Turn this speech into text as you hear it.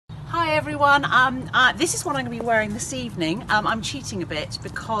Hi everyone, this is what I'm going to be wearing this evening. I'm cheating a bit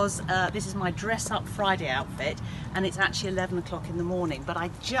because this is my dress up Friday outfit and it's actually 11 o'clock in the morning, but I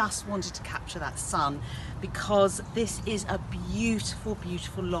just wanted to capture that sun because this is a beautiful,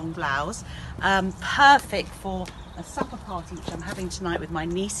 beautiful long blouse, perfect for a supper party which I'm having tonight with my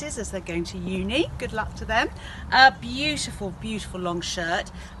nieces as they're going to uni. Good luck to them. Beautiful, beautiful long shirt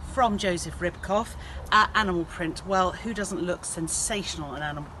from Ribkoff, animal print. Well, who doesn't look sensational in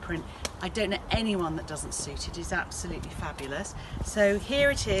animal print? I don't know anyone that doesn't suit it. It's absolutely fabulous. So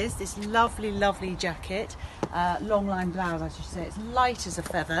here it is, this lovely, lovely jacket, long line blouse, I should say. It's light as a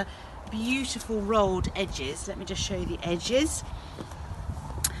feather, beautiful rolled edges. Let me just show you the edges.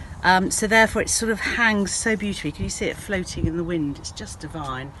 So therefore it sort of hangs so beautifully. Can you see it floating in the wind? It's just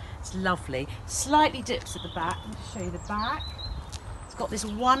divine. It's lovely. Slightly dips at the back. Let me show you the back. It's got this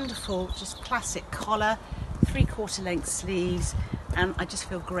wonderful, just classic collar, 3/4 length sleeves, and I just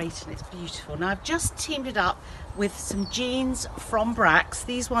feel great and it's beautiful. Now I've just teamed it up with some jeans from Brax.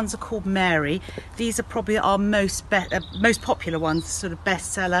 These ones are called Mary. These are probably our most popular ones, sort of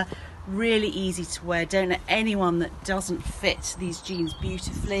bestseller. Really easy to wear. Don't know anyone that doesn't fit these jeans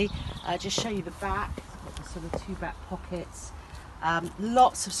beautifully. Just show you the back. Got the sort of two back pockets.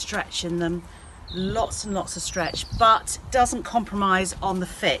 Lots of stretch in them. Lots and lots of stretch, but doesn't compromise on the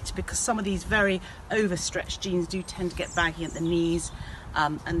fit because some of these very overstretched jeans do tend to get baggy at the knees,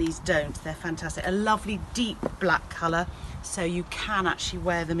 and these don't. They're fantastic. A lovely deep black colour, so you can actually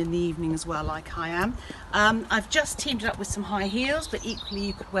wear them in the evening as well, like I am. I've just teamed it up with some high heels, but equally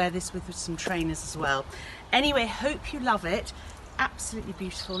you could wear this with some trainers as well. Anyway, hope you love it. Absolutely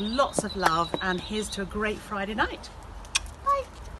beautiful, lots of love, and here's to a great Friday night.